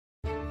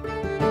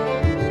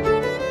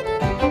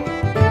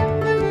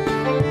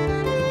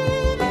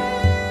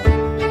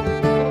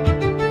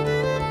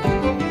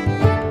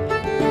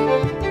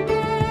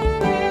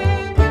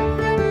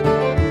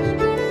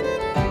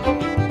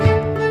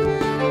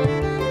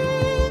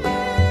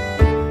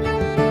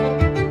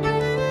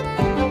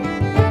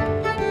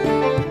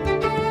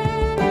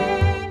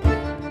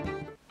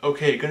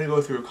okay, going to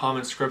go through a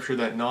common scripture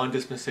that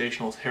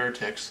non-dispensationalist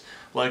heretics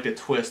like to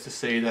twist to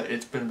say that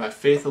it's been by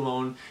faith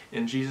alone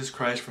in Jesus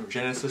Christ from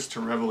Genesis to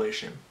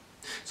Revelation.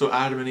 So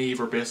Adam and Eve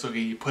were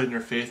basically putting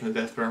their faith in the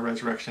death, burial, and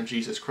resurrection of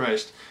Jesus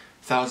Christ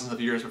thousands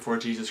of years before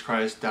Jesus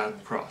Christ died on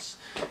the cross.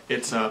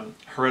 It's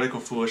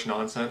heretical, foolish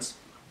nonsense,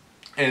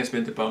 and it's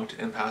been debunked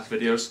in past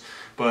videos.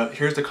 But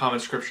here's the common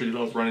scripture you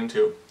love running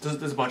to.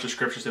 There's a bunch of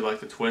scriptures they like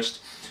to twist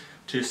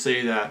to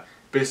say that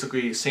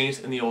basically saints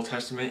in the Old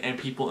Testament and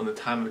people in the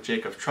time of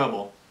Jacob's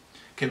trouble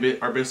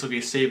are basically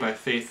saved by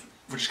faith,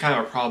 which is kind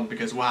of a problem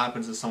because what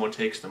happens if someone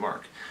takes the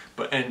mark?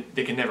 And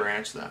they can never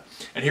answer that.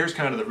 And here's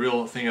kind of the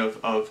real thing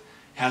of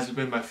has it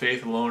been by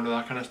faith alone or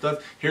that kind of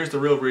stuff. Here's the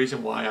real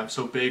reason why I'm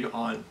so big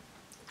on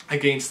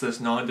against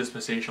this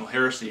non-dispensational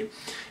heresy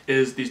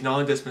is these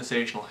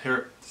non-dispensational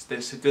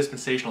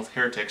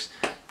heretics,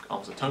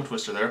 almost a tongue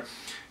twister there,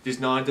 these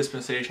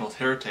non-dispensational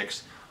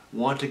heretics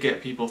want to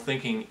get people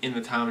thinking in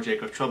the time of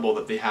Jacob's trouble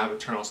that they have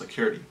eternal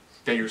security,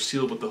 that you're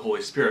sealed with the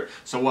Holy Spirit.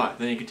 So what?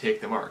 Then you can take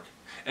the mark.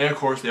 And of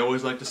course they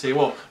always like to say,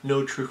 well,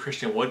 no true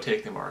Christian would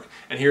take the mark.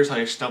 And here's how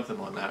you stump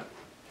them on that.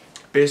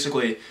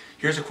 Basically,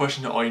 here's a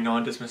question to all you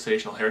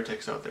non-dispensational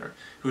heretics out there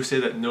who say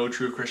that no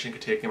true Christian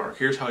could take the mark.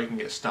 Here's how you can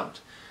get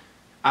stumped.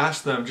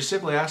 Ask them, just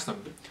simply ask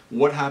them,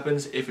 what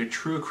happens if a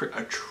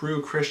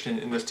true Christian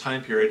in this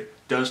time period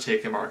does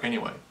take the mark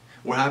anyway?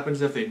 What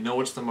happens if they know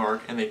it's the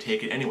mark and they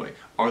take it anyway?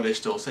 Are they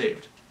still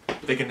saved?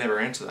 They can never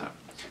answer that.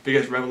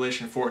 Because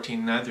Revelation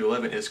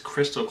 14:9-11 is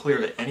crystal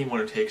clear that anyone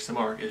who takes the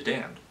mark is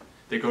damned.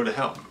 They go to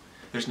hell.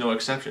 There's no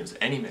exceptions.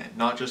 Any man,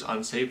 not just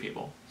unsaved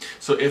people.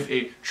 So if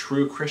a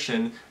true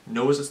Christian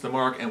knows it's the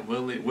mark and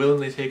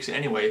willingly takes it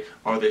anyway,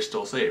 are they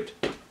still saved?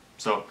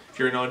 So if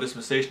you're a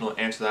non-dispensational,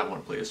 answer that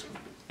one, please.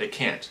 They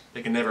can't.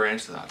 They can never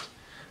answer that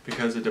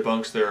because it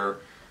debunks their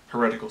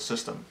heretical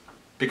system.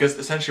 Because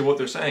essentially what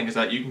they're saying is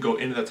that you can go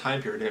into that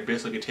time period and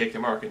basically take the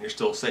mark and you're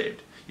still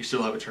saved. You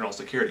still have eternal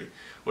security,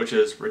 which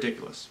is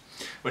ridiculous.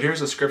 But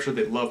here's a scripture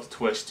they love to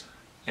twist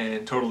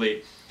and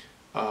totally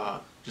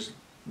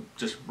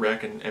just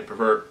wreck and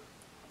pervert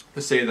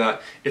to say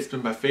that it's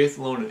been by faith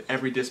alone in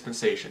every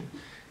dispensation.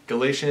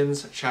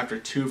 Galatians chapter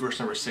 2 verse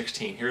number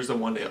 16. Here's the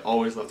one they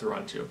always love to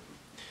run to.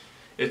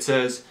 It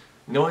says,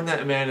 knowing that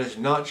a man is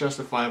not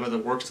justified by the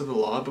works of the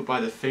law, but by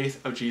the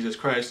faith of Jesus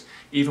Christ,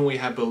 even we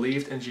have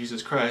believed in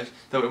Jesus Christ,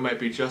 that we might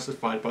be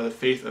justified by the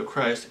faith of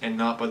Christ, and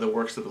not by the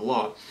works of the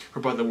law. For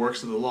by the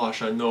works of the law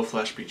shall no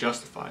flesh be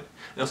justified.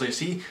 And they'll say,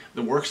 see,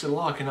 the works of the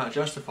law cannot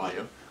justify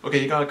you.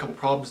 Okay, you got a couple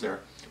problems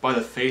there. By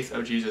the faith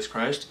of Jesus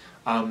Christ,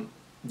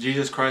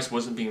 Jesus Christ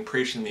wasn't being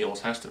preached in the Old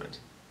Testament.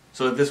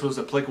 So this was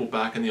applicable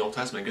back in the Old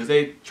Testament, because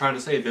they try to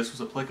say this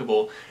was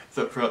applicable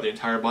throughout the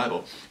entire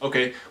Bible.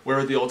 Okay, where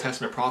are the Old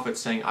Testament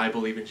prophets saying, I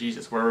believe in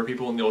Jesus? Where are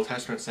people in the Old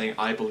Testament saying,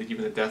 I believe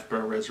in the death,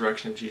 burial, and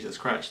resurrection of Jesus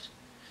Christ?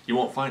 You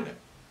won't find it.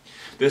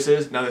 This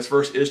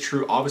verse is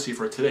true, obviously,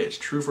 for today. It's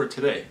true for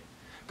today.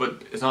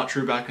 But it's not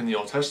true back in the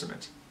Old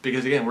Testament.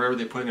 Because again, where are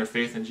they putting their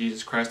faith in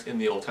Jesus Christ in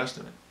the Old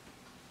Testament?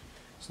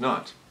 It's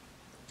not.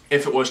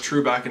 If it was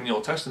true back in the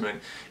Old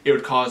Testament, it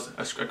would cause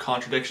a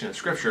contradiction in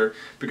Scripture,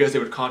 because it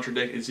would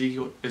contradict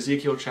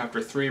Ezekiel chapter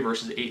 3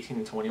 verses 18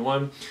 and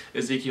 21,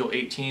 Ezekiel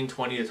 18,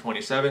 20 to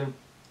 27,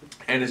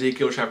 and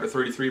Ezekiel chapter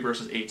 33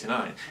 verses 8 to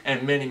 9,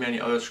 and many, many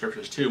other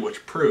scriptures too,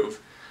 which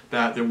prove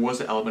that there was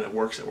an element of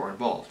works that were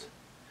involved.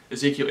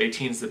 Ezekiel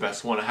 18 is the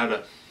best one. I had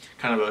a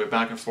kind of a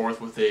back and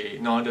forth with a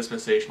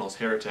non-dispensationalist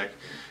heretic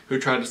who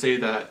tried to say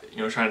that,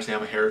 trying to say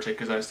I'm a heretic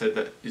because I said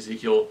that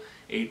Ezekiel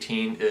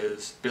 18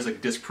 is basically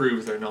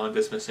disproves their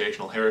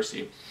non-dispensational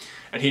heresy.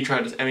 And he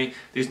tried to,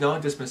 these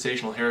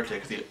non-dispensational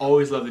heretics, they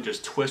always love to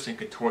just twist and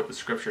contort the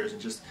scriptures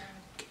and just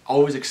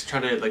always try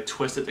to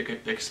twist it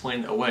to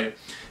explain it away.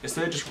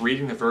 Instead of just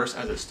reading the verse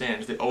as it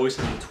stands, they always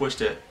have to twist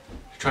it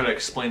to try to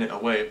explain it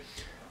away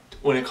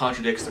when it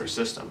contradicts their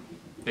system.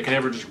 They can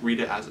never just read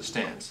it as it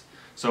stands.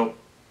 So,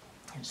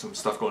 some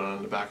stuff going on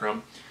in the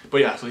background.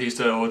 But yeah, so he's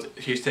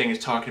saying he's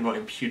talking about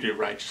imputed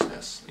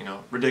righteousness.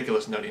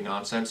 Ridiculous, nutty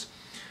nonsense.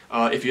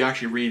 If you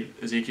actually read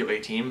Ezekiel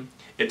 18,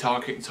 it's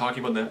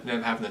talking about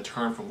them having to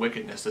turn from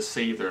wickedness to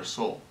save their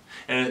soul.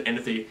 And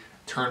if they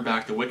turn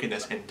back to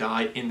wickedness and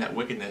die in that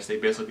wickedness, they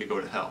basically go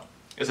to hell.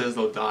 It says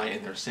they'll die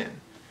in their sin.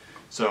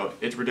 So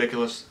it's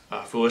ridiculous,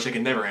 foolish. They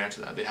can never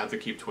answer that. They have to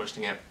keep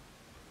twisting it.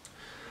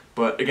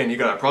 But again, you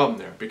got a problem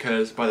there,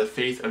 because by the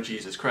faith of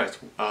Jesus Christ,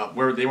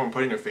 where they weren't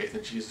putting their faith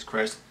in Jesus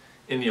Christ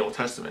in the Old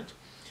Testament.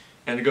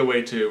 And a good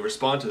way to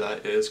respond to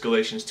that is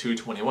Galatians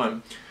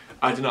 2:21.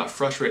 I do not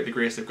frustrate the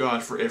grace of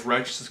God, for if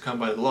righteousness come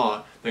by the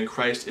law, then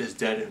Christ is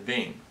dead in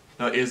vain.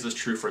 Now, is this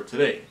true for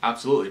today?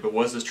 Absolutely. But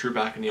was this true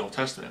back in the Old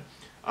Testament?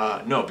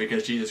 No,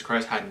 because Jesus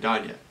Christ hadn't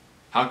died yet.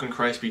 How can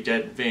Christ be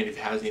dead in vain if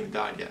he hasn't even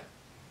died yet?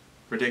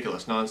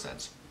 Ridiculous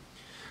nonsense.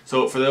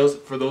 So for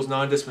those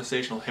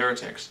non-dispensational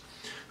heretics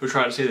who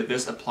try to say that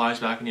this applies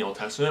back in the Old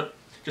Testament,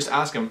 just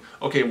ask them,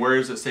 okay, where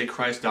does it say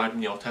Christ died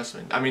in the Old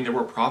Testament? There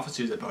were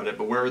prophecies about it,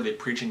 but where are they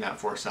preaching that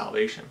for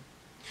salvation?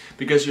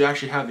 Because you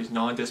actually have these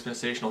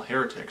non-dispensational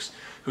heretics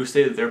who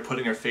say that they're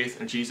putting their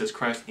faith in Jesus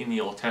Christ in the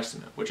Old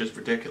Testament, which is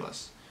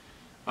ridiculous.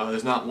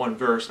 There's not one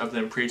verse of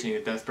them preaching a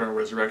death, burial, and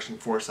resurrection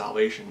for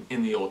salvation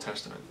in the Old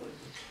Testament.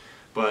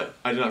 But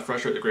I did not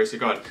frustrate the grace of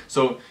God.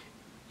 So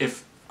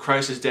if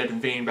Christ is dead in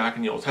vain back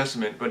in the Old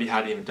Testament, but he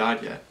hadn't even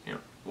died yet,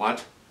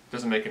 what?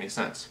 Doesn't make any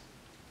sense.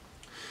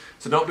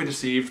 So don't be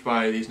deceived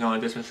by these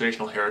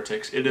non-dispensational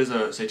heretics. It is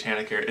a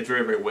satanic heresy. It's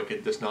very, very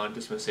wicked, this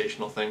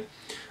non-dispensational thing.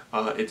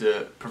 It's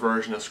a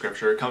perversion of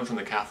Scripture. It comes from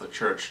the Catholic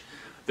Church.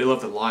 They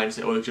love to lie and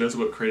say, oh, the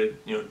Jesuit created,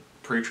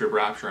 pre-trib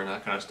rapture and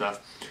that kind of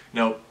stuff.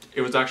 No, it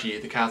was actually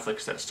the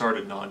Catholics that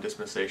started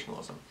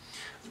non-dispensationalism.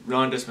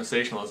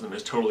 Non-dispensationalism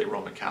is totally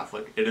Roman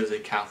Catholic. It is a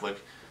Catholic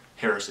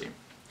heresy.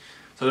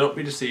 So don't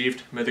be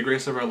deceived. May the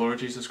grace of our Lord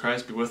Jesus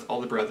Christ be with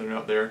all the brethren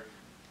out there.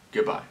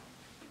 Goodbye.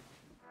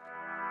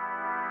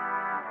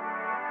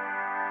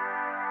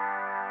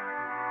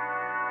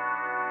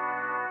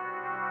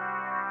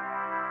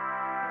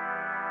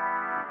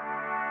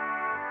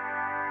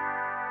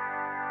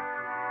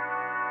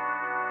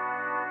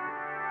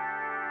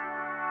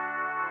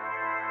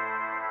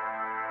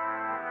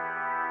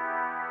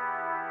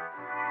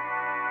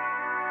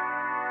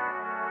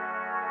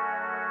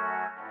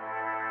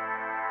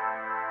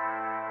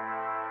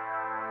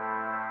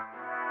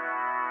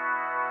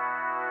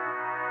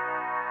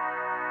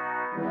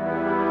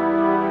 Thank you.